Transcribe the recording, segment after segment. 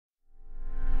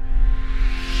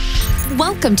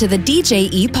Welcome to the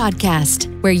DJE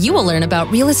podcast, where you will learn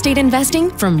about real estate investing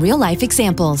from real-life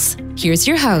examples. Here's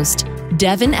your host,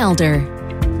 Devin Elder.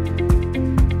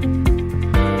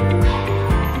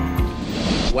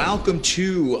 Welcome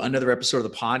to another episode of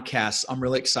the podcast. I'm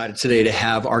really excited today to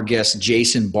have our guest,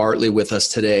 Jason Bartley, with us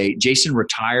today. Jason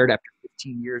retired after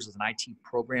 15 years as an IT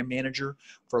program manager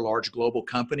for a large global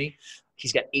company.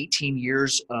 He's got 18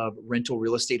 years of rental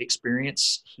real estate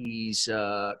experience. He's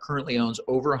currently owns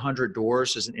over 100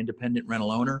 doors as an independent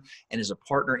rental owner and is a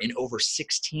partner in over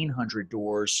 1,600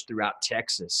 doors throughout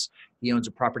Texas. He owns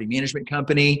a property management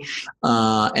company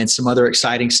and some other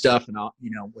exciting stuff. And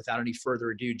without any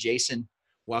further ado, Jason,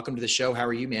 welcome to the show. How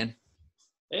are you, man?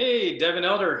 Hey, Devin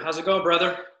Elder. How's it going,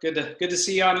 brother? Good to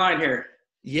see you online here.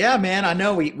 Yeah, man. I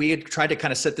know we had tried to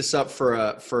kind of set this up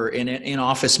for an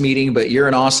in-office meeting, but you're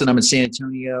in Austin, I'm in San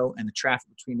Antonio, and the traffic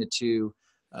between the two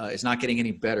is not getting any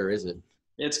better, is it?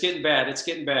 It's getting bad.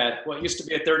 What used to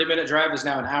be a 30-minute drive is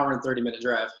now an hour and 30-minute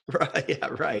drive. Right. Yeah,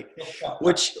 right.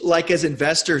 Which, like, as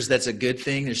investors, that's a good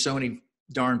thing. There's so many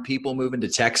darn people moving to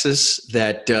Texas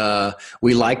that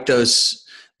we like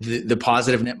the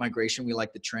positive net migration. We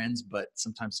like the trends, but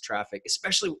sometimes traffic,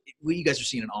 especially what you guys are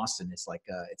seeing in Austin, it's like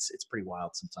it's pretty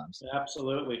wild sometimes.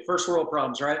 Absolutely. First world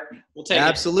problems, right? We'll take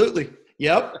Absolutely. It.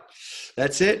 Yep.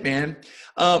 That's it, man.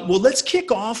 Well, let's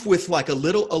kick off with like a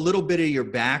little bit of your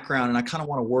background, and I kind of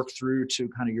want to work through to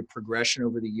kind of your progression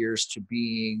over the years to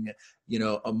being,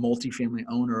 a multifamily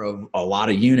owner of a lot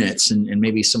of units and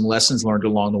maybe some lessons learned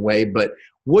along the way. But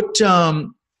what's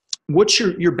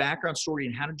your background story,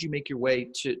 and how did you make your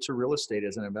way to real estate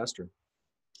as an investor?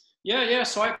 Yeah.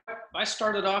 So I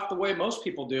started off the way most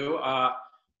people do.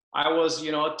 I was,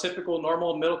 a typical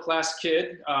normal middle-class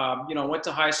kid, went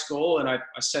to high school, and I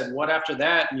said, what after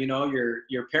that? And,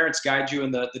 your parents guide you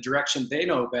in the direction they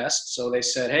know best. So they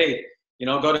said, hey,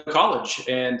 go to college.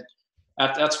 And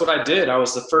that's what I did. I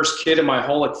was the first kid in my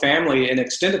whole family and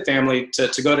extended family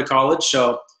to go to college.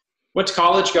 So went to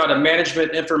college, got a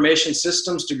management information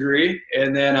systems degree,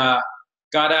 and then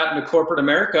got out into corporate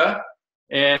America,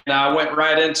 and I went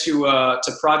right into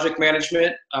to project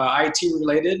management, IT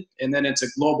related, and then into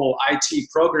global IT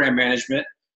program management,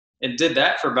 and did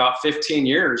that for about 15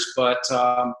 years. But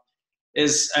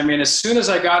as soon as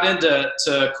I got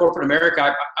into corporate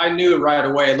America, I knew right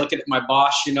away, looking at my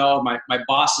boss, my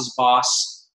boss's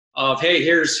boss, of, hey,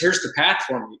 here's the path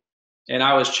for me. And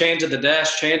I was chained to the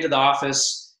desk, chained to the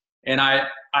office. And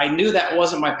I knew that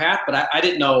wasn't my path, but I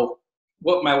didn't know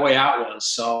what my way out was.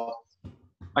 So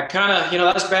I kind of,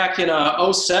 that was back in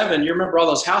 2007. You remember all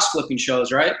those house flipping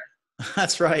shows, right?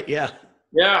 That's right. Yeah.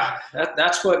 Yeah.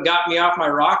 That's what got me off my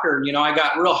rocker. I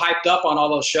got real hyped up on all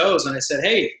those shows, and I said,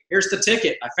 hey, here's the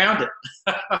ticket. I found it.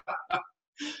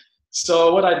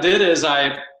 So what I did is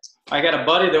I got a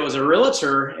buddy that was a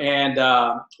realtor, and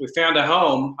we found a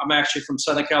home. I'm actually from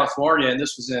Southern California, and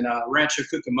this was in Rancho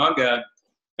Cucamonga.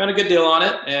 Found a good deal on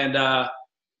it, and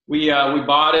we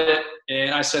bought it.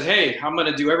 And I said, hey, I'm going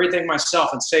to do everything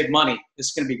myself and save money. This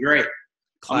is going to be great.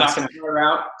 Classic. I'm not going to hire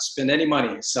out, spend any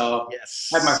money. So yes.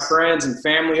 I had my friends and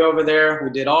family over there. We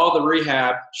did all the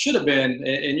rehab. Should have been,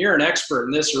 and you're an expert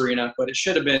in this arena, but it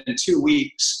should have been 2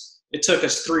 weeks. It took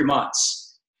us 3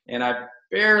 months, and I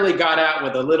barely got out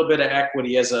with a little bit of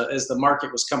equity as the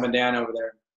market was coming down over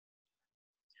there.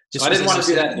 So I didn't want to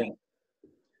do that again.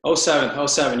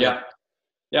 07, yeah.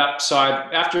 Yeah. So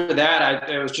after that,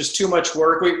 it was just too much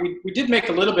work. We did make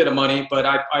a little bit of money, but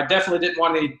I definitely didn't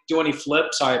want to do any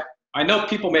flips. I know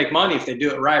people make money if they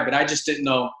do it right, but I just didn't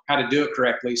know how to do it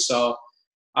correctly. So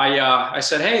I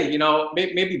said, hey,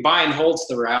 maybe buy and hold's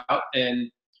the route, and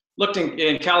looked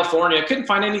in California. Couldn't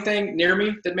find anything near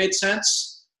me that made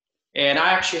sense. And I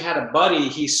actually had a buddy,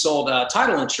 he sold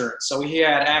title insurance. So he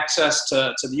had access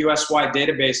to the US-wide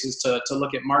databases to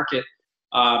look at market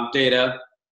data.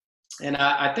 And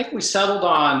I think we settled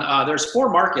on, there's 4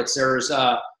 markets. There's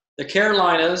the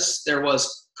Carolinas, there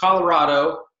was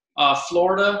Colorado,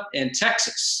 Florida, and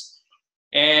Texas.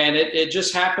 And it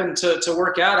just happened to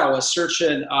work out. I was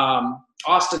searching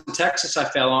Austin, Texas, I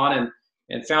fell on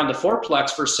and found a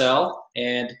 4-plex for sale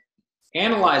and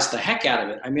analyzed the heck out of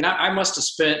it. I must have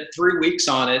spent 3 weeks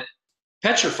on it,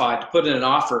 petrified to put in an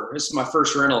offer. This is my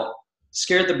first rental.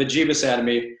 Scared the bejeebus out of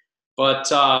me. But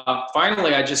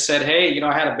finally, I just said, hey,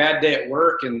 I had a bad day at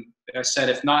work, and I said,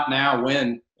 if not now,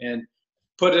 when? And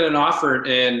put in an offer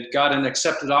and got an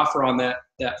accepted offer on that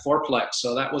 4-plex.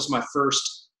 So that was my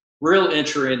first real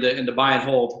entry into buy and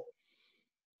hold.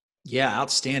 Yeah,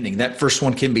 outstanding. That first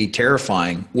one can be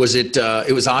terrifying. Was it?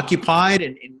 It was occupied,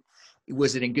 and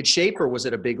was it in good shape, or was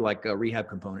it a big rehab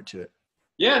component to it?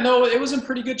 Yeah, no, it was in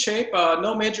pretty good shape.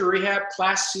 No major rehab,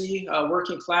 Class C,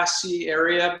 working Class C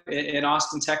area in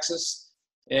Austin, Texas.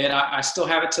 And I still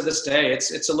have it to this day.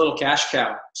 It's a little cash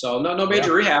cow. So no Yeah.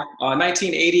 major rehab.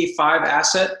 1985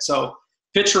 asset. So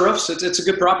pitch roofs. It's a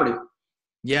good property.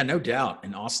 Yeah, no doubt.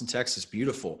 In Austin, Texas,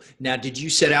 beautiful. Now, did you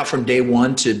set out from day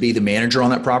one to be the manager on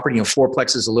that property? You know,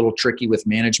 fourplex is a little tricky with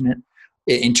management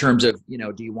in terms of, you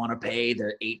know, do you want to pay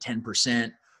the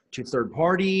 8-10% to third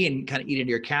party and kind of eat into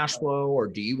your cash flow, or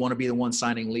do you want to be the one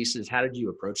signing leases? How did you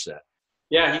approach that?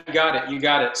 Yeah, you got it. You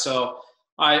got it. So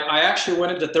I actually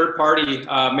went into third party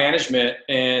management,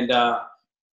 and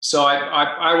so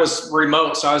I was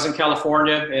remote. So I was in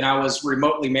California and I was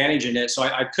remotely managing it. So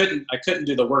I couldn't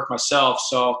do the work myself.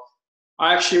 So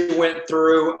I actually went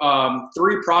through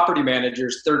 3 property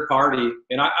managers, third party,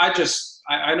 and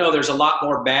I know there's a lot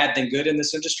more bad than good in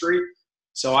this industry.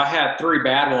 So I had 3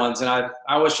 bad ones, and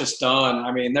I was just done.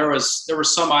 I mean, there were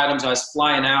some items I was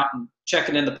flying out and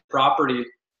checking in the property,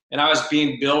 and I was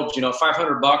being billed,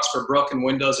 $500 for broken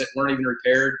windows that weren't even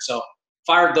repaired. So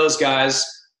fired those guys.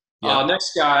 Yeah.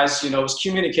 Next guys, was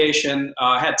communication.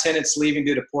 I had tenants leaving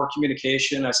due to poor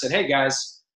communication. I said, hey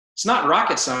guys, it's not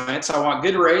rocket science. I want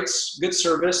good rates, good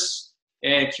service,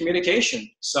 and communication.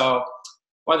 So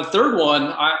by the third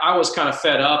one, I was kind of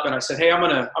fed up, and I said, hey, I'm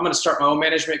gonna start my own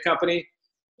management company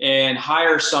and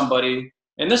hire somebody.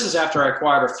 And this is after I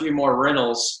acquired a few more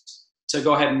rentals to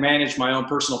go ahead and manage my own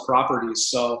personal properties.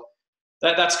 So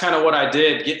that's kind of what I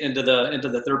did, getting into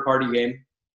the third party game.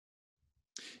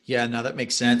 Yeah, no, that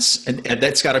makes sense. And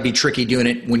that's got to be tricky doing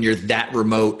it when you're that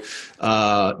remote.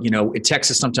 In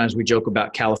Texas, sometimes we joke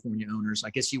about California owners. I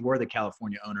guess you were the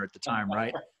California owner at the time,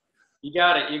 right? You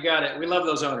got it. You got it. We love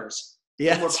those owners.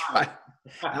 Yeah, that's right.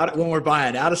 When we're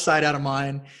buying, out of sight, out of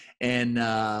mind. And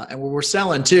when we're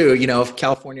selling too, if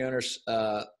California owners,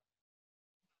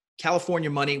 California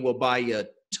money will buy you a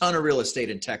ton of real estate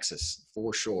in Texas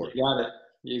for sure. You got it.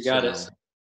 You got it.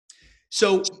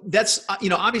 So that's,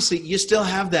 obviously you still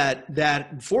have that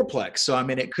fourplex. So, I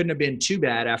mean, it couldn't have been too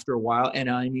bad after a while. And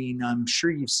I mean, I'm sure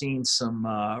you've seen some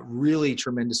really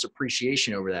tremendous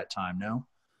appreciation over that time, no?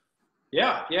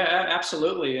 Yeah,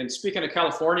 absolutely. And speaking of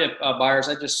California buyers,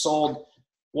 I just sold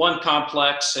one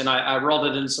complex and I rolled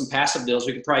it into some passive deals.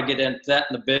 We could probably get into that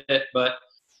in a bit, but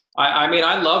I mean,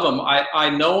 I love them. I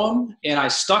know them, and I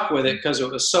stuck with it because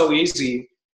it was so easy.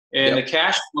 And Yep. The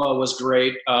cash flow was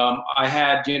great. I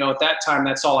had, at that time,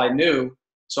 that's all I knew.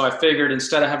 So I figured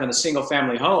instead of having a single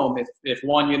family home, if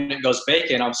one unit goes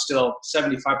vacant, I'm still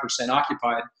 75%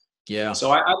 occupied. Yeah.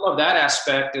 So I love that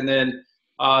aspect. And then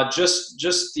just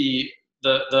the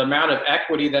amount of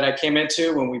equity that I came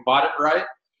into when we bought it right.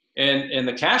 And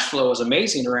the cash flow was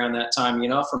amazing around that time,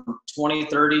 from 20,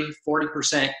 30,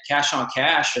 40% cash on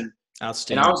cash. And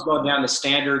Outstanding. I was going down the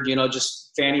standard,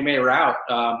 just Fannie Mae route.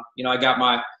 I got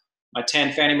my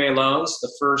 10 Fannie Mae loans, the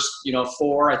first,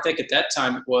 4, I think at that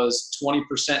time it was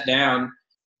 20% down,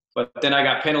 but then I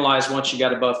got penalized once you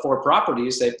got above 4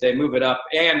 properties. They move it up,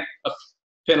 and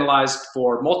penalized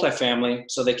for multifamily.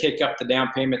 So they kick up the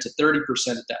down payment to 30%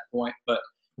 at that point. But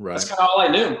Right. That's kind of all I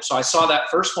knew. So I saw that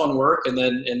first one work, and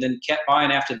then kept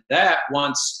buying after that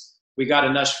once we got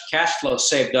enough cash flow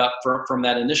saved up from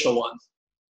that initial one.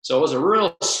 So it was a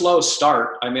real slow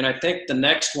start. I mean, I think the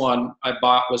next one I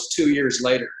bought was 2 years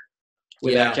later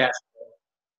with that cash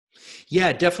flow. Yeah,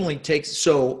 it definitely takes.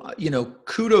 So,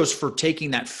 kudos for taking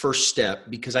that first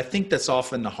step, because I think that's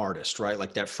often the hardest, right?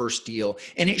 Like that first deal.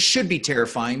 And it should be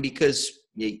terrifying because,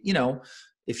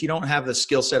 if you don't have the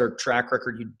skill set or track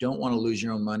record, you don't want to lose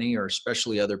your own money, or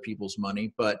especially other people's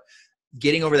money. But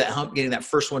getting over that hump, getting that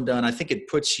first one done, I think it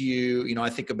puts you, I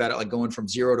think about it like going from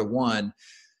 0 to 1.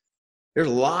 There's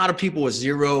a lot of people with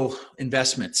 0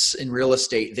 investments in real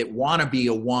estate that want to be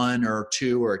a 1 or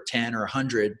 2 or a 10 or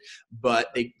 100, but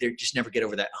they just never get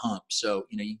over that hump. So,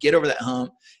 you get over that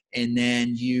hump, and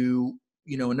then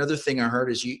another thing I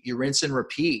heard is you rinse and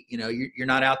repeat. You're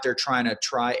not out there trying to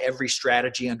try every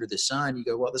strategy under the sun. You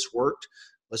go, well, this worked.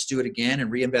 Let's do it again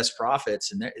and reinvest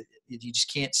profits. And you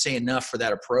just can't say enough for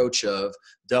that approach of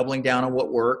doubling down on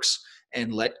what works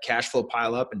and let cash flow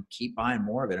pile up and keep buying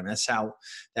more of it. I mean,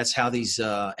 that's how these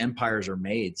empires are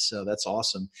made. So that's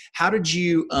awesome. How did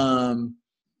you,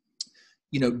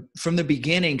 from the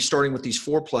beginning, starting with these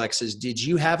fourplexes, did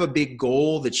you have a big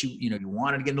goal that you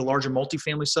wanted to get into larger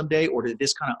multifamily someday, or did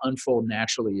this kind of unfold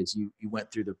naturally as you went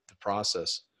through the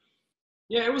process?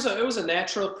 Yeah, it was a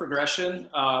natural progression.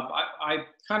 I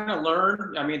kind of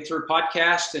learned, through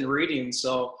podcast and reading.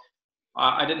 So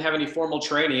I didn't have any formal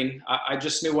training. I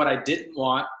just knew what I didn't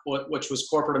want, which was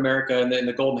corporate America and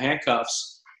the golden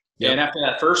handcuffs. Yep. And after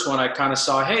that first one, I kind of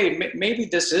saw, hey, maybe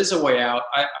this is a way out.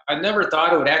 I never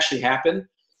thought it would actually happen.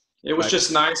 It was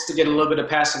just nice to get a little bit of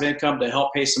passive income to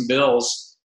help pay some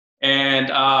bills. And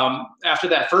after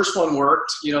that first one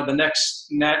worked, the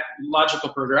next logical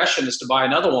progression is to buy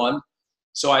another one.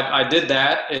 So I did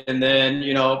that. And then,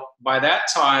 by that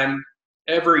time,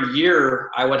 every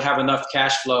year I would have enough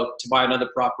cash flow to buy another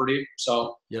property.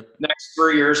 So next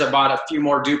 3 years, I bought a few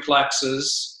more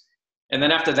duplexes. And then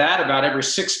after that, about every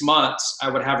 6 months, I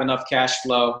would have enough cash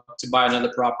flow to buy another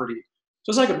property. So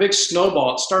it's like a big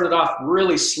snowball. It started off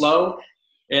really slow.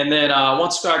 And then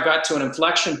once I got to an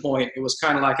inflection point, it was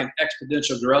kind of like an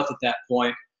exponential growth at that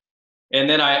point. And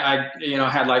then I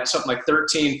had like something like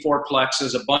 13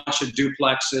 fourplexes, a bunch of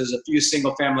duplexes, a few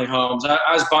single family homes.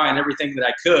 I was buying everything that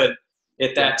I could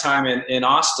at that time in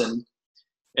Austin.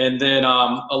 And then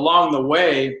along the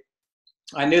way,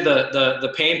 I knew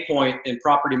the pain point in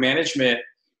property management,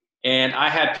 and I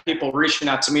had people reaching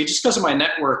out to me just because of my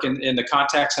network and the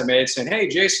contacts I made saying, hey,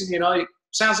 Jason,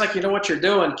 sounds like you know what you're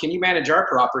doing. Can you manage our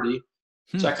property?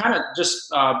 So I kind of just,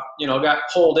 got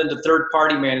pulled into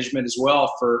third-party management as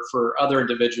well for other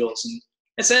individuals. And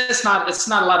it's not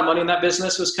a lot of money in that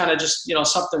business. It was kind of just,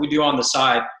 something we do on the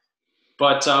side.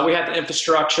 But we had the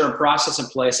infrastructure and process in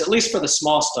place, at least for the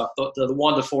small stuff, the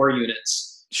 1 to 4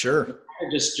 units. Sure.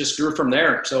 It just grew from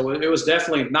there. So it was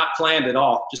definitely not planned at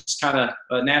all, just kind of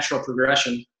a natural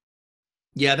progression.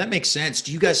 Yeah, that makes sense.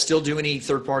 Do you guys still do any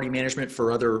third-party management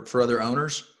for other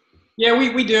owners? Yeah,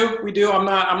 we do. I'm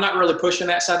not really pushing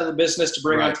that side of the business to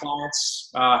bring on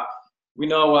clients. We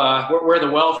know where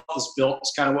the wealth is built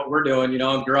is kind of what we're doing,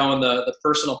 and growing the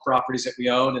personal properties that we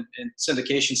own and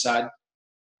syndication side.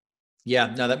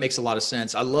 Yeah, no, that makes a lot of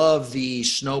sense. I love the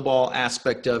snowball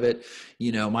aspect of it.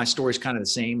 My story is kind of the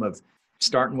same of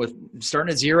starting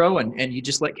at zero and you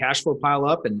just let cash flow pile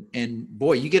up and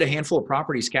boy, you get a handful of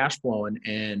properties cash flowing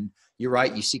and you're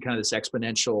right. You see kind of this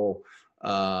exponential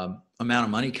amount of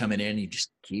money coming in, you just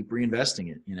keep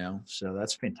reinvesting it, so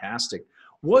that's fantastic.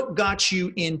 What got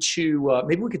you into,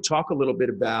 maybe we could talk a little bit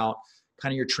about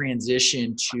kind of your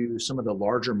transition to some of the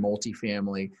larger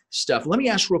multifamily stuff. Let me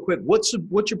ask real quick, what's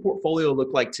your portfolio look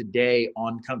like today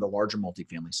on kind of the larger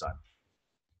multifamily side?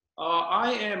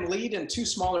 I am lead in 2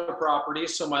 smaller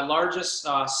properties. So my largest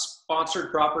sponsored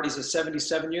property is a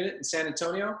 77 unit in San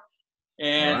Antonio.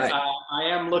 And I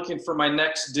am looking for my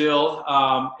next deal.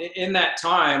 In that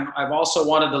time, I've also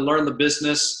wanted to learn the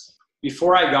business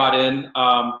before I got in,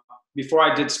 before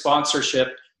I did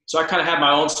sponsorship. So I kind of had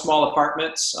my own small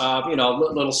apartments,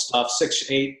 little stuff,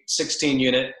 6, 8, 16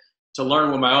 unit to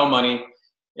learn with my own money.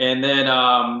 And then,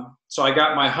 so I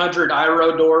got my 100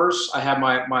 IRO doors. I have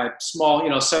my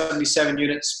small, 77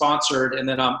 units sponsored. And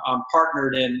then I'm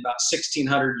partnered in about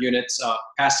 1,600 units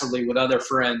passively with other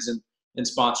friends and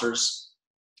sponsors.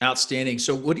 Outstanding.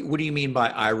 So what do you mean by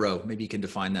IRO? Maybe you can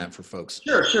define that for folks.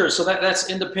 Sure. So that's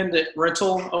independent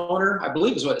rental owner, I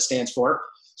believe is what it stands for.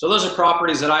 So those are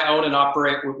properties that I own and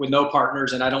operate with no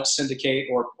partners, and I don't syndicate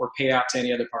or pay out to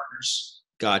any other partners.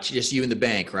 Gotcha. Just you and the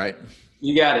bank, right?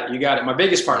 You got it. My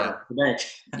biggest partner, the bank.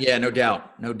 Yeah, no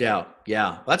doubt.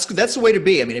 Yeah, that's the way to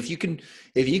be. I mean, if you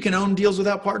can own deals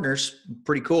without partners,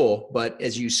 pretty cool. But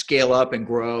as you scale up and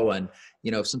grow, and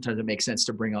sometimes it makes sense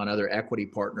to bring on other equity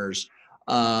partners.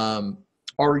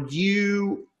 Are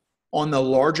you on the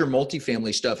larger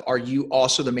multifamily stuff? Are you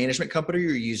also the management company, or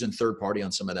are you using third party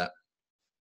on some of that?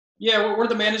 Yeah, we're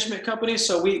the management company,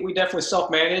 so we definitely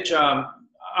self-manage.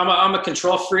 I'm a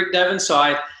control freak, Devin, so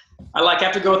I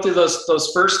have to go through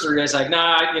those first 3 days. Like,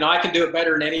 nah, I can do it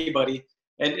better than anybody,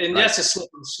 and that's a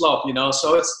slippery slope,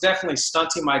 So it's definitely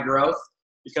stunting my growth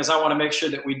because I want to make sure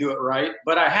that we do it right.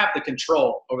 But I have the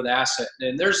control over the asset,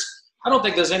 and I don't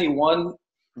think there's any one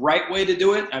right way to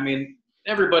do it. I mean,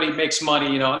 everybody makes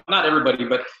money, not everybody,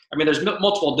 but I mean, there's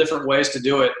multiple different ways to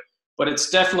do it. But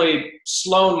it's definitely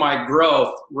slowed my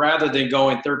growth rather than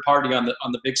going third party on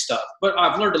the big stuff. But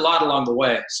I've learned a lot along the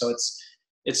way. So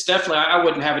it's definitely, I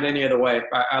wouldn't have it any other way.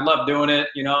 I love doing it.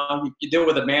 You deal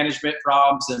with the management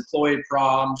problems, the employee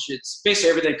problems. It's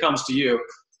basically everything comes to you.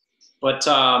 But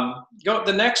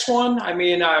the next one, I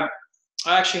mean, I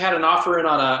actually had an offer in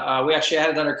on we actually had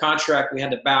it under contract. We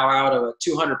had to bow out of a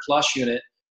 200 plus unit.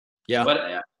 Yeah.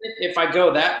 But if I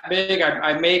go that big,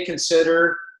 I may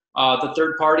consider the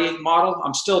third-party model.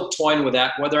 I'm still toying with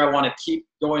that, whether I want to keep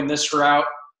going this route,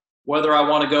 whether I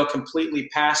want to go completely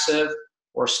passive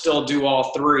or still do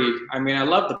all 3. I mean, I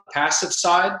love the passive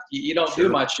side. You don't do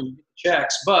much in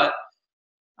checks, but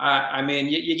I mean,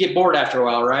 you get bored after a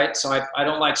while, right? So I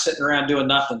don't like sitting around doing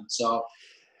nothing. So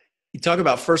you talk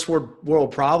about first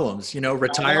world problems,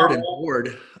 retired and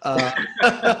bored.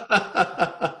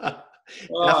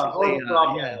 definitely. Horrible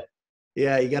problem.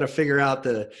 Yeah, you got to figure out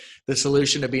the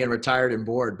solution to being retired and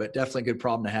bored, but definitely a good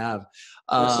problem to have.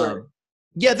 Yes, sir.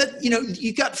 Yeah, that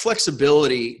you got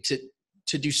flexibility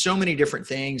to do so many different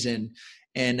things, and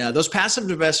those passive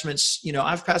investments. I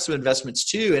have passive investments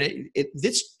too, and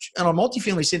it's on a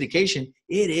multifamily syndication.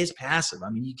 It is passive. I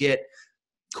mean, you get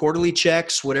quarterly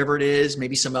checks, whatever it is,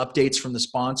 maybe some updates from the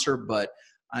sponsor, but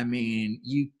I mean,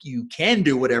 you can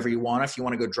do whatever you want if you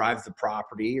want to go drive the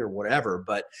property or whatever,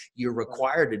 but you're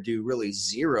required to do really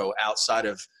zero outside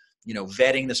of,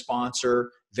 vetting the sponsor,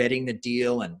 vetting the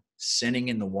deal, and sending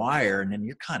in the wire, and then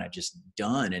you're kind of just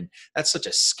done. And that's such a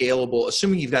scalable,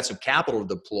 assuming you've got some capital to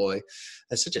deploy,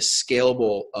 that's such a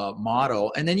scalable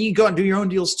model. And then you can go and do your own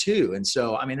deals too. And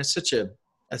so, I mean, that's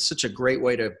such a great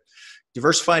way to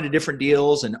diversify into different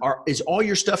deals. And is all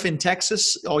your stuff in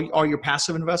Texas, all your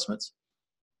passive investments?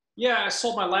 Yeah, I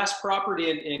sold my last property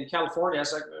in California.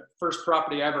 It's like the first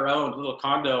property I ever owned, a little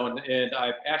condo, and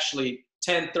I actually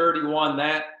 1031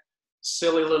 that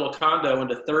silly little condo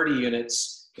into 30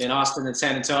 units in Austin and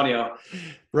San Antonio.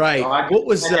 Right. So what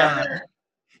was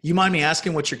you mind me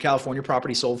asking what your California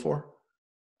property sold for?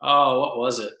 Oh, what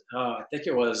was it? I think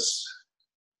I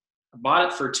bought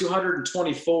it for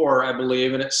 224, I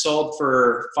believe, and it sold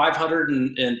for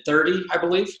 530, I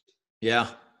believe. Yeah.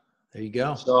 There you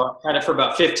go. So I had it for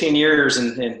about 15 years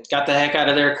and got the heck out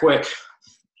of there quick.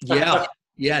 Yeah.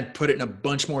 Yeah. And put it in a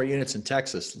bunch more units in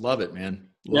Texas. Love it, man.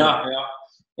 Yeah.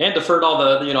 And deferred all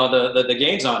the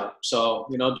gains on it. So,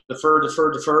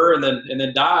 defer, and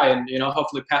then die, and,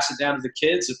 hopefully pass it down to the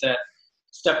kids at that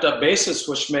stepped up basis,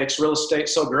 which makes real estate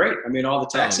so great. I mean, all the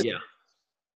taxes. Oh,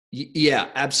 yeah,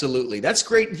 absolutely. That's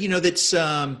great.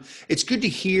 It's good to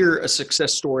hear a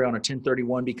success story on a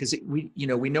 1031 because we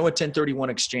know a 1031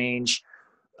 exchange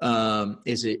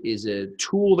is a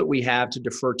tool that we have to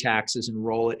defer taxes and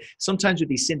roll it. Sometimes with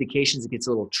these syndications, it gets a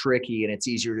little tricky, and it's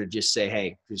easier to just say,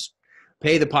 hey, just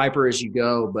pay the piper as you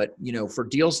go. But, for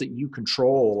deals that you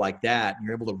control like that, and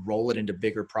you're able to roll it into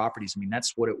bigger properties. I mean,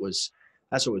 that's what it was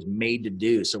made to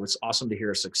do. So it's awesome to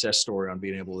hear a success story on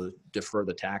being able to defer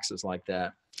the taxes like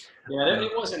that. Yeah,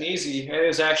 it wasn't easy. It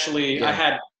was actually, I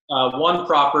had one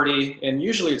property, and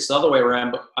usually it's the other way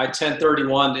around, but I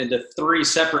 1031 into 3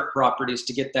 separate properties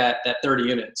to get that 30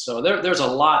 units. So there's a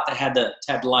lot that had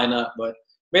to line up, but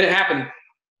made it happen.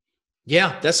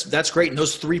 Yeah, that's great. And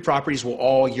those 3 properties were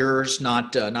all yours,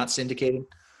 not syndicated?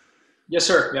 Yes,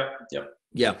 sir. Yep.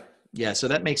 Yeah. So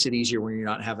that makes it easier when you're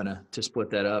not having to split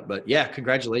that up. But yeah,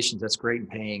 congratulations. That's great. And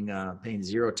paying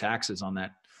zero taxes on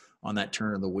that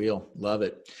turn of the wheel. Love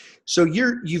it. So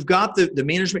you've got the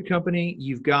management company,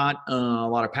 you've got a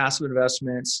lot of passive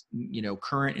investments,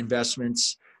 current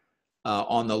investments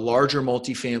on the larger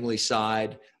multifamily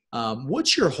side.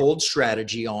 What's your hold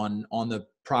strategy on the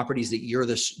properties that you're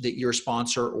a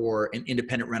sponsor or an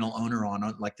independent rental owner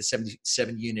on like the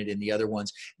 77 unit and the other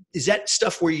ones? Is that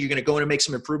stuff where you're going to go in and make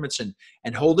some improvements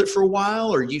and hold it for a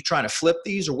while, or are you trying to flip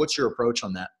these, or what's your approach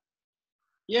on that?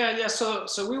 Yeah. So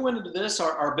we went into this.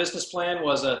 Our business plan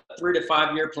was a 3 to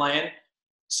 5 year plan.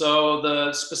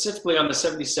 So specifically on the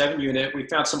 77 unit, we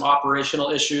found some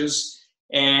operational issues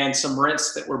and some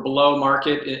rents that were below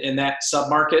market in that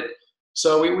submarket.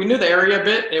 So we knew the area a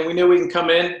bit, and we knew we can come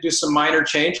in, do some minor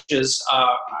changes.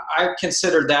 I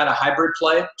considered that a hybrid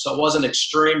play. So it wasn't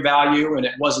extreme value, and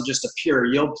it wasn't just a pure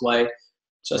yield play.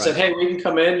 So I said, hey, we can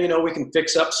come in, we can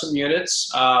fix up some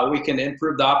units. We can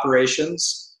improve the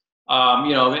operations,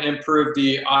 improve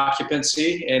the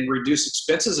occupancy and reduce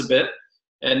expenses a bit.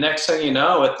 And next thing you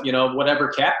know, whatever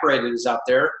cap rate is out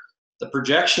there, the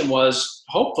projection was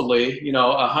hopefully,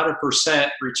 100%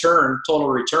 total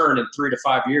return in 3 to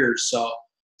 5 years. So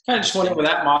kind of just went in with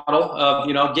that model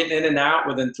of, getting in and out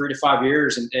within 3 to 5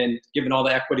 years and giving all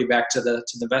the equity back to the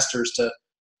investors to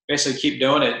basically keep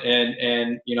doing it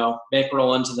and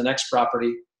bankroll into the next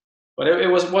property. But it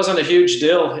wasn't a huge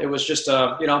deal. It was just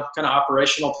a, kind of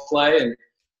operational play and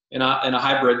in a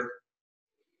hybrid.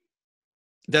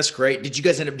 That's great. Did you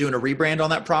guys end up doing a rebrand on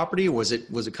that property, or was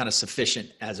it kind of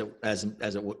sufficient as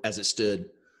it stood?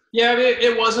 Yeah,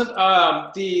 it wasn't.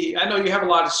 I know you have a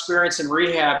lot of experience in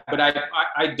rehab, but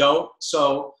I don't.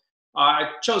 So I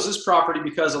chose this property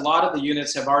because a lot of the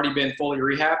units have already been fully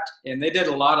rehabbed, and they did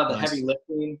a lot of the heavy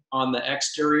lifting on the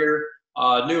exterior,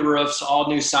 new roofs, all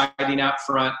new siding out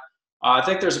front. I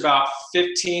think there's about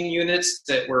 15 units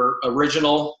that were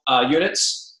original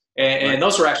units. And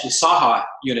those were actually Saha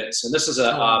units. And this is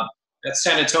that's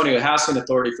San Antonio Housing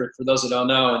Authority for those that don't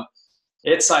know. And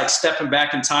it's like stepping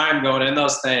back in time going in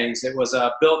those things. It was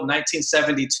built in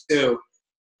 1972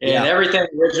 and everything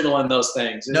original in those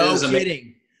things. No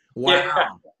kidding.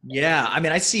 Wow. Yeah. I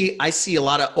mean, I see a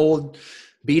lot of old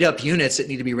beat up units that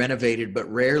need to be renovated,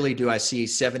 but rarely do I see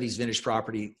 70s vintage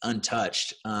property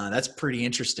untouched. That's pretty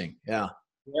interesting. Yeah.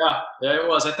 Yeah, it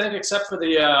was. I think except for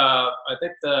the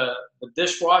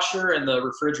dishwasher and the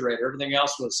refrigerator, everything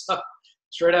else was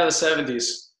straight out of the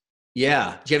 70s.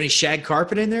 Yeah. Do you have any shag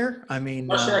carpet in there? I mean,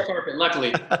 No shag carpet,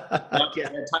 luckily. yeah.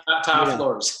 Tile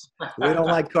floors. We don't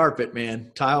like carpet,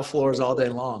 man. Tile floors all day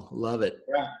long. Love it.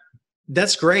 Yeah.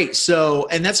 That's great. So,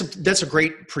 and that's a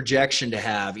great projection to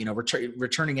have,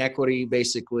 returning equity,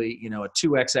 basically, a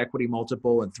 2x equity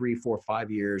multiple in 3, 4,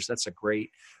 5 years. That's a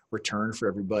great return for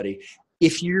everybody.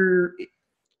 Can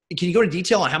you go into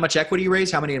detail on how much equity you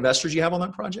raise, how many investors you have on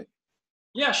that project?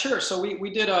 Yeah, sure. So we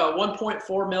did a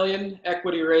 1.4 million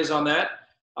equity raise on that.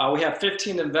 We have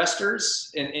 15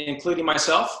 investors, including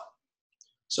myself.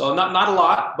 So not a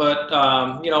lot, but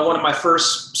one of my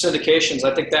first syndications,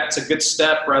 I think that's a good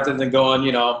step rather than going,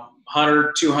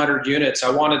 100, 200 units. I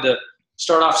wanted to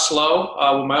start off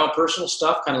slow with my own personal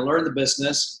stuff, kind of learn the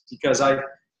business, because I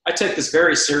take this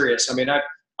very serious. I mean, I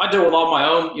do with all my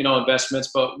own, investments,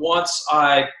 but once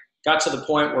I got to the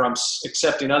point where I'm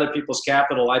accepting other people's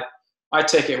capital, I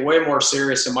take it way more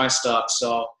serious in my stuff.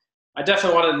 So I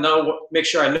definitely wanted to make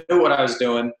sure I knew what I was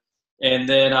doing. And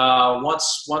then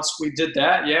once we did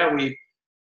that,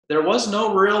 there was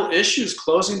no real issues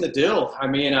closing the deal. I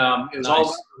mean, it was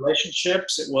all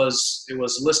relationships. It was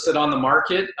listed on the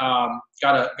market.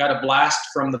 Got a blast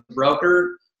from the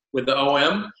broker with the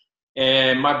OM,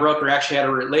 and my broker actually had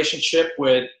a relationship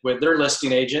with their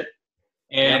listing agent.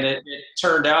 And it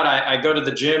turned out I go to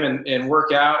the gym and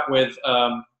work out with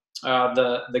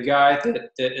the guy that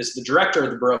is the director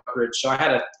of the brokerage. So I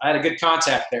had a good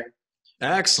contact there.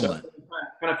 Excellent. So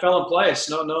kind of fell in place.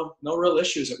 No real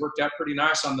issues. It worked out pretty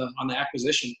nice on the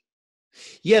acquisition.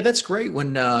 Yeah, that's great.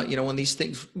 When when these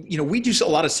things, we do a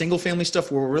lot of single family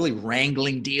stuff where we're really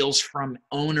wrangling deals from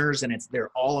owners, and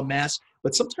they're all a mess.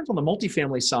 But sometimes on the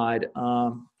multifamily side,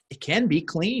 it can be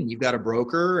clean. You've got a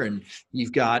broker, and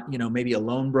you've got maybe a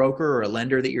loan broker or a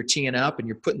lender that you're teeing up, and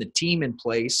you're putting the team in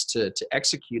place to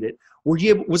execute it.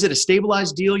 Was it a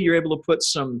stabilized deal? You're able to put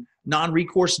some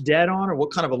non-recourse debt on, or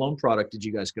what kind of a loan product did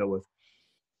you guys go with?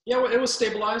 Yeah, well, it was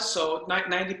stabilized, so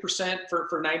 90%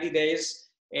 for 90 days.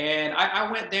 And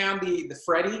I went down the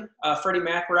Freddie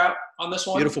Mac route on this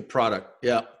one. Beautiful product,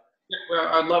 yeah. Well,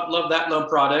 I love that loan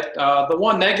product. The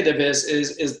one negative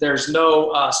is there's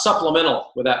no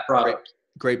supplemental with that product.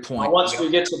 Great point. Once we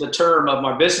get to the term of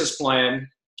my business plan,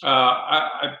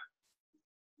 I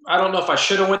don't know if I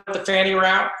should have went the Fannie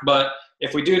route, but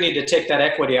if we do need to take that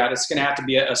equity out, it's going to have to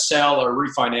be a sell or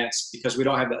refinance because we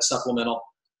don't have that supplemental.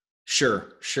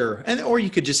 Sure. Or you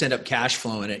could just end up cash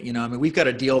flowing it. We've got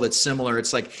a deal that's similar.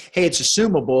 It's like, hey, it's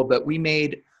assumable, but we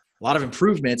made a lot of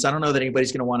improvements. I don't know that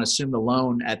anybody's going to want to assume the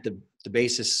loan at the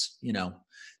basis,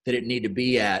 that it need to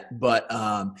be at. But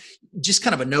just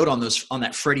kind of a note on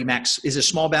that Freddie Mac. Is it a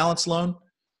small balance loan?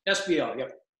 SBL,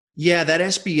 yep. Yeah, that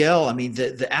SBL,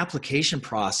 the application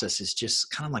process is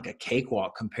just kind of like a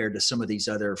cakewalk compared to some of these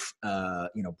other,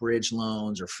 bridge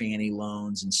loans or Fannie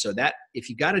loans. And so that if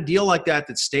you got a deal like that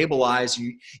that's stabilized,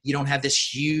 you don't have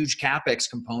this huge CapEx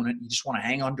component. You just want to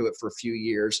hang on to it for a few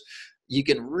years. You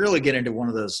can really get into one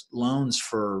of those loans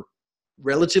for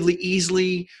relatively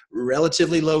easily,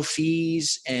 relatively low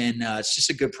fees. And it's just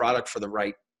a good product for the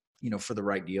right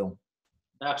deal.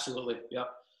 Absolutely. Yep.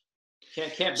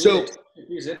 Can't beat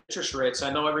these interest rates.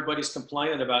 I know everybody's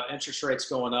complaining about interest rates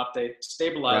going up. They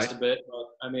stabilized a bit, but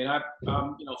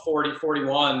I'm 40,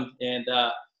 41, and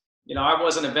I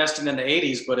wasn't investing in the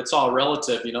 80s, but it's all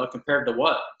relative, compared to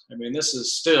what? This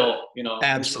is still,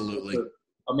 absolutely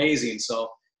amazing. So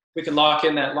we can lock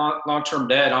in that long-term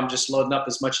debt. I'm just loading up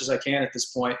as much as I can at this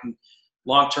point, and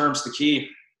long-term's the key.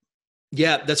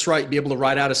 Yeah, that's right. Be able to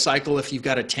ride out a cycle if you've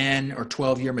got a 10 or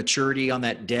 12-year maturity on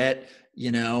that debt.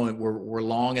 And we're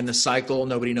long in the cycle.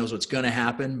 Nobody knows what's going to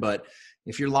happen. But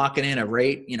if you're locking in a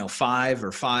rate, 5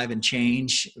 or 5 and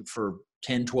change for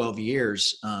 10, 12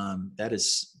 years, that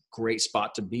is a great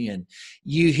spot to be in.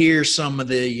 You hear some of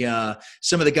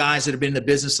the guys that have been in the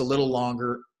business a little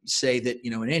longer say that,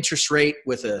 an interest rate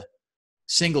with a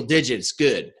single digit is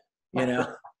good.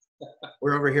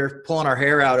 We're over here pulling our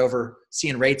hair out over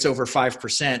seeing rates over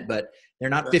 5%, but they're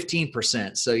not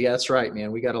 15%. So yeah, that's right,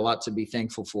 man. We got a lot to be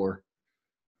thankful for.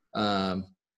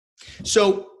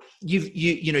 So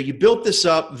you built this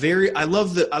up I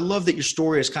love that your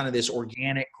story is kind of this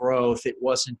organic growth. It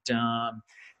wasn't,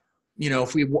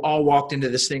 if we all walked into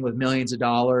this thing with millions of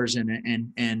dollars and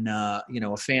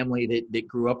a family that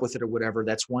grew up with it or whatever,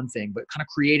 that's one thing, but kind of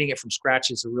creating it from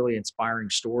scratch is a really inspiring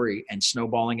story, and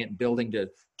snowballing it and building to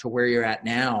where you're at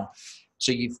now.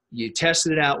 So you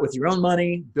tested it out with your own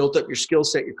money, built up your skill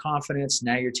set, your confidence.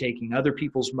 Now you're taking other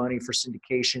people's money for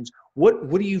syndications. What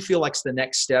do you feel like is the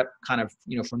next step kind of,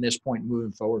 from this point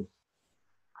moving forward?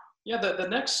 Yeah, the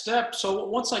next step. So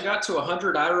once I got to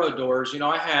 100 IRO doors,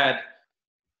 I had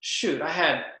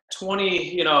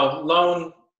 20,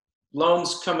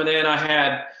 loans coming in.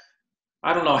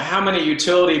 I don't know how many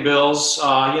utility bills,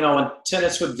 when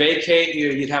tenants would vacate,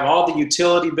 you'd have all the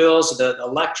utility bills, the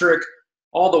electric,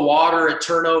 all the water at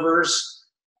turnovers,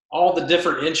 all the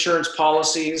different insurance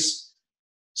policies.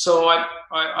 So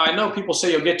I know people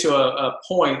say you'll get to a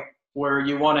point where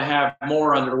you want to have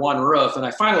more under one roof. And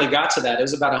I finally got to that. It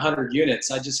was about 100 units.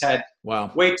 I just had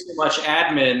way too much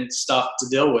admin stuff to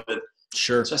deal with.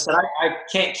 Sure. So I said, I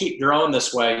can't keep growing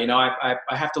this way. I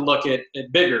have to look at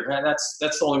bigger. That's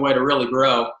the only way to really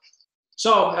grow.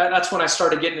 So that's when I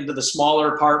started getting into the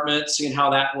smaller apartments, seeing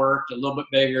how that worked, a little bit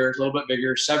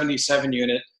bigger, 77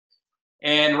 unit.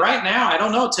 And right now, I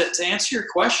don't know, to answer your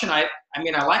question, I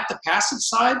like the passive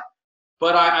side,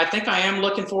 but I think I am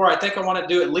looking I think I want to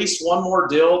do at least one more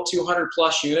deal, 200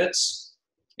 plus units,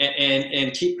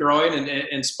 and keep growing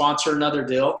and sponsor another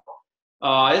deal.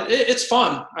 It's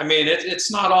fun.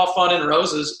 It's not all fun and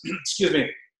roses. Excuse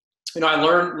me. I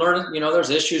learn,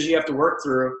 there's issues you have to work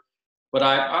through, but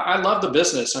I love the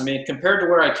business. Compared to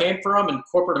where I came from in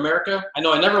corporate America, I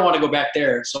know I never want to go back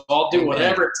there. So I'll do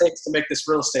whatever it takes to make this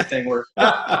real estate thing work.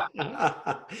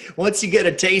 Once you get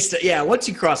a taste, once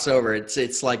you cross over,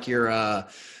 it's like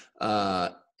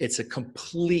it's a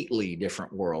completely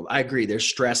different world. I agree. There's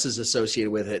stresses associated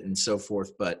with it and so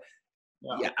forth, but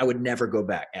I would never go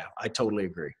back. Yeah, I totally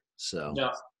agree. So,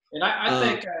 and I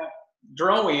think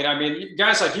growing,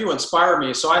 guys like you inspire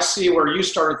me. So I see where you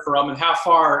started from and how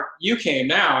far you came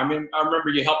now. I remember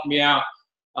you helped me out,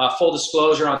 full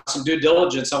disclosure, on some due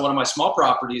diligence on one of my small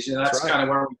properties. That's kind of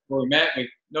where we met. We've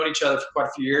known each other for quite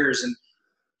a few years.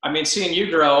 And seeing you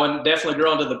grow and definitely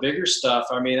grow into the bigger stuff.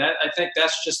 I think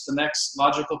that's just the next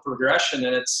logical progression.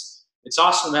 And it's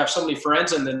awesome to have so many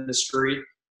friends in the industry,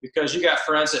 because you got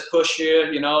friends that push you,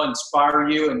 inspire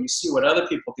you, and you see what other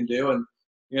people can do. And,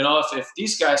 if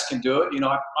these guys can do it,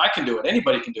 I can do it.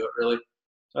 Anybody can do it, really.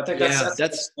 So I think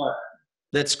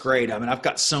that's great. I've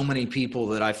got so many people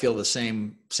that I feel the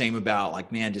same about, like,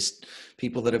 man, just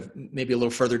people that have maybe a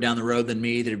little further down the road than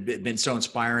me that have been so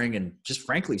inspiring and just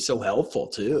frankly so helpful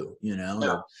too,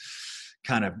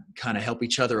 kind of help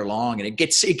each other along. And it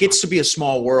gets to be a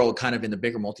small world kind of in the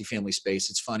bigger multifamily space.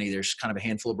 It's funny. There's kind of a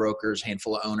handful of brokers,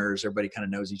 handful of owners, everybody kind of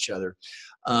knows each other.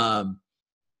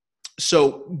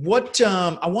 So what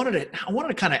I wanted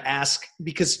to kind of ask,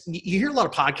 because you hear a lot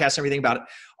of podcasts and everything about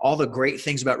all the great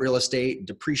things about real estate,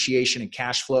 depreciation and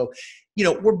cash flow.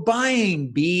 We're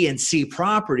buying B and C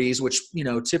properties, which,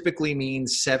 typically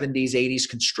means 70s, 80s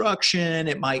construction.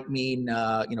 It might mean,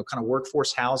 kind of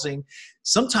workforce housing.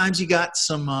 Sometimes you got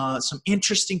some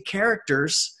interesting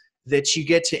characters that you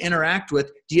get to interact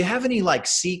with. Do you have any like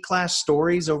C-class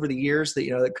stories over the years that,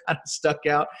 that kind of stuck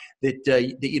out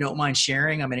that you don't mind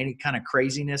sharing? Any kind of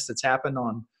craziness that's happened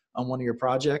on one of your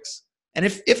projects? And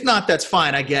if not, that's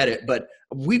fine. I get it. But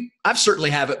I've certainly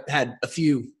had a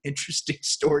few interesting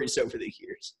stories over the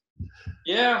years.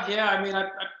 Yeah.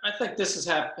 I think this has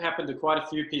happened to quite a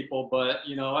few people. But,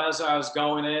 as I was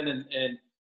going in and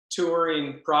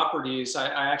touring properties, I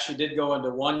actually did go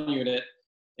into one unit.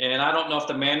 And I don't know if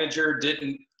the manager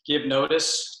didn't give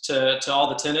notice to all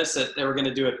the tenants that they were going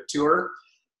to do a tour.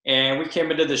 And we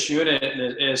came into this unit,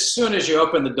 and as soon as you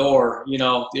open the door,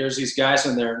 there's these guys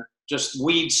in there. Just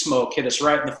weed smoke hit us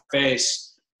right in the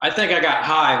face. I think I got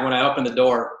high when I opened the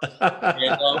door. And we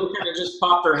kind of just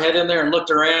popped our head in there and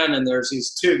looked around, and there's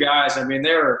these two guys. They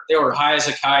were high as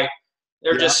a kite.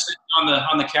 They're just sitting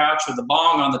on the couch with the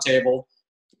bong on the table.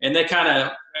 And they kind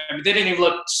of, they didn't even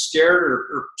look scared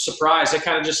or surprised. They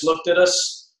kind of just looked at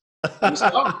us. We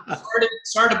said,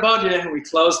 sorry to bug you. And we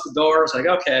closed the door. It's like,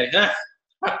 okay.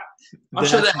 I'm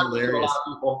sure that happens to a lot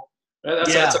of people.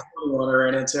 That's a funny one to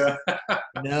run into.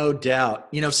 No doubt.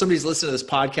 If somebody's listening to this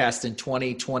podcast in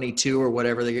 2022 or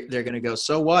whatever, they're going to go,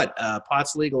 so what?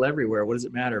 Pot's legal everywhere. What does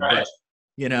it matter? Right.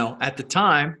 But, at the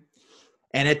time,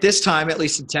 and at this time, at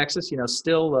least in Texas,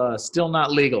 still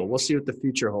not legal. We'll see what the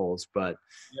future holds. But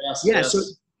yes. So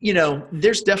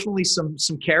there's definitely some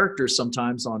characters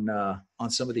sometimes on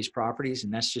some of these properties,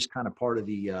 and that's just kind of part of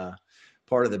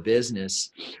the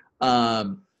business.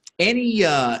 Any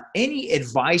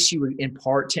advice you would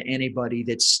impart to anybody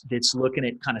that's looking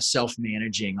at kind of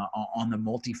self-managing on the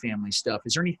multifamily stuff?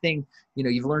 Is there anything,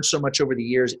 you've learned so much over the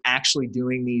years actually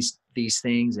doing these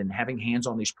things and having hands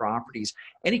on these properties,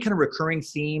 any kind of recurring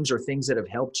themes or things that have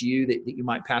helped you that you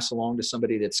might pass along to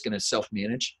somebody that's going to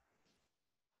self-manage?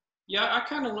 Yeah, I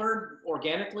kind of learned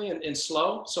organically and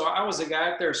slow. So I was the guy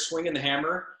out there swinging the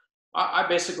hammer. I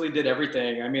basically did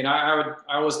everything. I mean,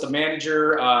 I was the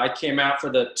manager. I came out for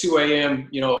the 2 a.m.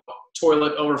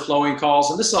 Toilet overflowing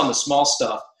calls, and this is on the small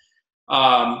stuff.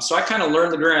 So I kind of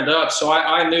learned the ground up. So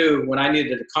I knew when I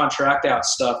needed to contract out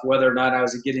stuff, whether or not I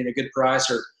was getting a good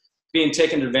price or being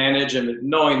taken advantage, and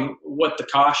knowing what the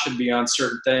cost should be on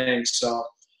certain things. So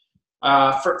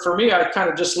for me, I kind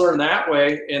of just learned that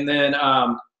way, and then.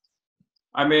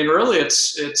 I mean, really, I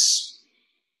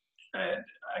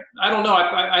don't know.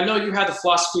 I know you had the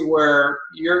philosophy where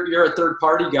you're a third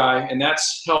party guy, and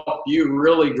that's helped you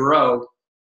really grow.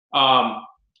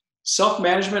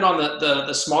 Self-management on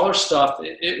the smaller stuff,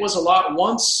 it was a lot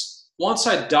once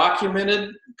I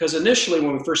documented, because initially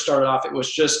when we first started off, it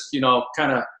was just,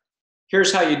 kind of,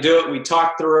 here's how you do it. We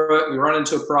talk through it. We run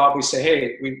into a problem. We say,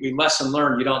 hey, we lesson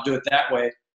learned. You don't do it that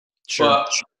way. Sure. But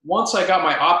once I got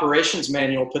my operations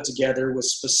manual put together with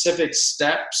specific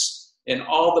steps and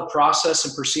all the process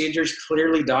and procedures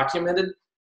clearly documented,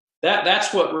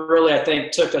 that's what really, I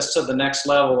think, took us to the next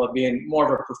level of being more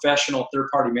of a professional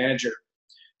third-party manager.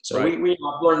 So right. we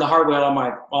learned the hard way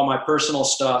on all my personal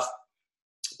stuff.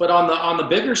 But on the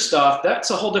bigger stuff, that's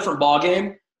a whole different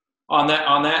ballgame on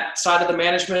that side of the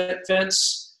management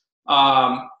fence.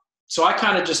 So I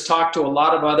kind of just talked to a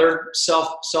lot of other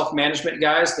self-management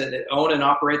guys that own and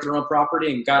operate their own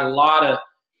property, and got a lot of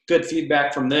good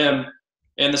feedback from them.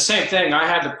 And the same thing, I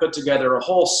had to put together a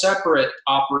whole separate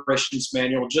operations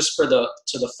manual just for the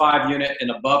 5-unit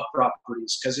and above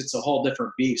properties, because it's a whole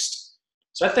different beast.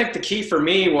 So I think the key for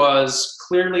me was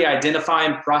clearly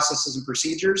identifying processes and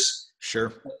procedures.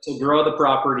 Sure. To grow the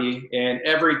property, and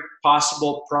every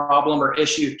possible problem or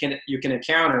issue you can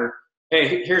encounter.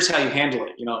 Hey, here's how you handle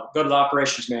it. Go to the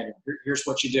operations manual. Here's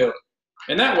what you do.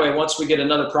 And that way, once we get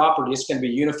another property, it's going to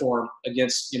be uniform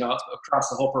against, across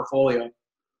the whole portfolio.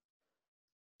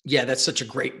 Yeah, that's such a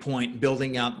great point.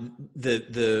 Building out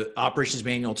the operations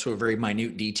manual to a very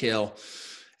minute detail,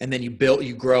 and then you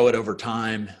grow it over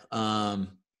time.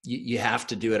 You have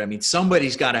to do it. I mean,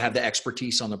 somebody's got to have the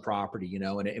expertise on the property,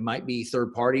 and it might be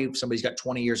third party. If somebody's got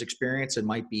 20 years experience, it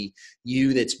might be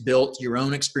you that's built your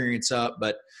own experience up,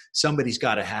 but somebody's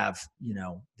got to have,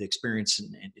 the experience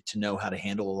and to know how to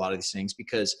handle a lot of these things,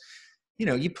 because,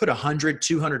 you put 100,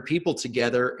 200 people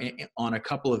together on a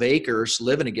couple of acres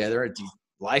living together,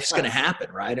 life's going to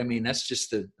happen, right? I mean, that's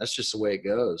just the way it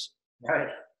goes. Right.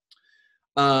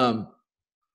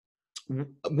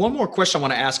 One more question I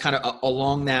want to ask kind of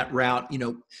along that route.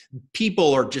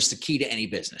 People are just the key to any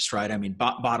business, right? I mean,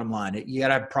 bottom line, you got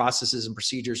to have processes and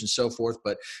procedures and so forth,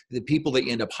 but the people that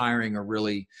you end up hiring are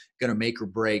really going to make or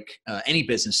break any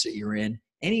business that you're in.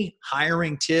 Any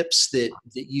hiring tips that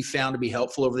you found to be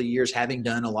helpful over the years, having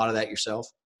done a lot of that yourself?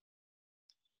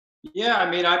 Yeah,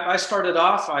 I mean, I started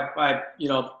off,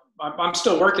 I'm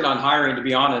still working on hiring, to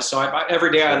be honest. So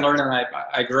every day I learn and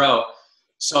I grow.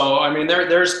 So, I mean,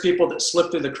 there's people that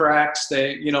slip through the cracks.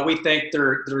 We think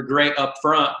they're great up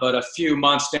front, but a few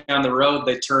months down the road,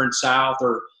 they turn south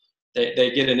or they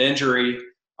get an injury.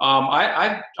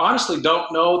 I honestly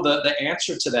don't know the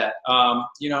answer to that.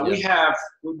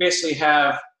 We basically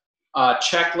have a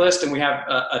checklist, and we have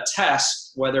a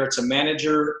test, whether it's a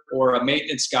manager or a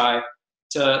maintenance guy,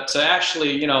 to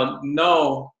actually,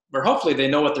 know, or hopefully they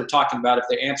know what they're talking about if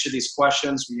they answer these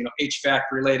questions, HVAC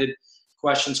related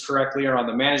questions correctly, or on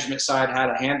the management side, how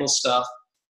to handle stuff.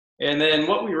 And then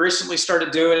what we recently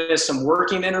started doing is some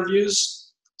working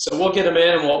interviews. So we'll get them in,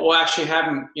 and we'll actually have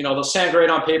them, they'll sound great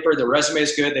on paper. Their resume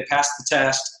is good. They passed the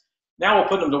test. Now we'll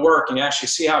put them to work and actually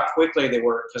see how quickly they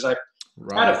work. Because I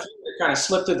had a few that kind of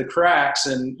slipped through the cracks.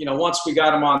 And, once we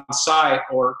got them on site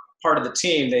or part of the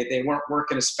team, they weren't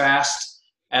working as fast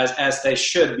as they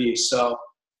should be. So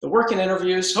the working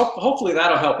interviews, hopefully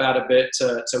that'll help out a bit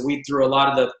to weed through a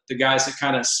lot of the guys that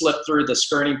kind of slip through the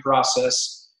screening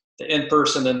process, the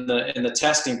in-person and the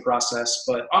testing process.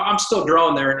 But I'm still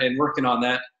growing there and working on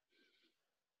that.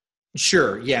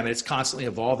 Sure. Yeah. I mean, it's constantly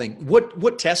evolving.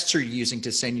 What tests are you using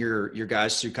to send your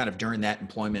guys through kind of during that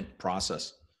employment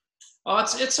process?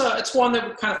 It's one that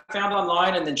we kind of found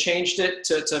online and then changed it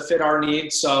to fit our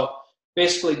needs. So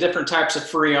basically different types of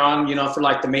Freon, for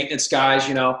like the maintenance guys,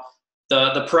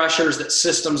 the pressures that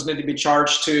systems need to be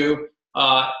charged to,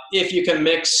 if you can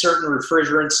mix certain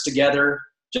refrigerants together,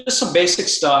 just some basic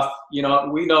stuff. We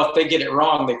know if they get it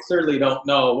wrong, they clearly don't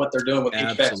know what they're doing with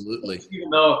HVAC. Absolutely. Even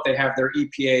though if they have their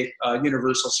EPA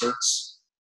universal certs.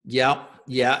 Yeah.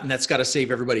 And that's got to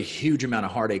save everybody a huge amount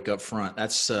of heartache up front.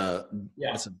 That's a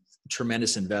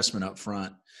tremendous investment up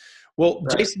front. Well,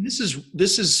 Jason, this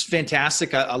is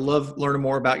fantastic. I love learning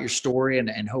more about your story,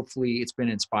 and hopefully it's been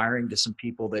inspiring to some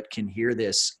people that can hear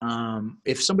this.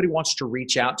 If somebody wants to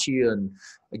reach out to you and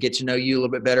get to know you a little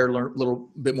bit better, learn a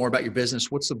little bit more about your business,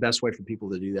 what's the best way for people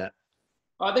to do that?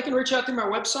 They can reach out through my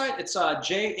website. It's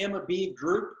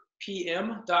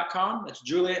jmbgrouppm.com. That's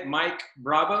Juliet Mike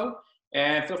Bravo.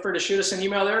 And feel free to shoot us an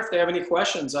email there if they have any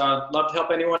questions. I'd love to help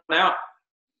anyone out.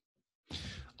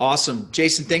 Awesome.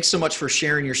 Jason, thanks so much for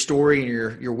sharing your story and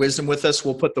your wisdom with us.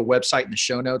 We'll put the website in the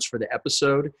show notes for the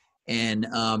episode. And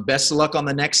best of luck on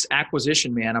the next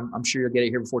acquisition, man. I'm sure you'll get it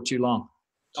here before too long.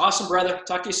 Awesome, brother.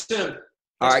 Talk to you soon. Thanks,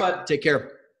 all right. bud. Take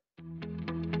care.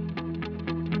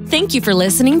 Thank you for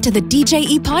listening to the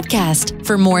DJE podcast.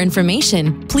 For more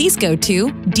information, please go to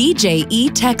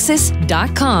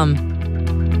djetexas.com.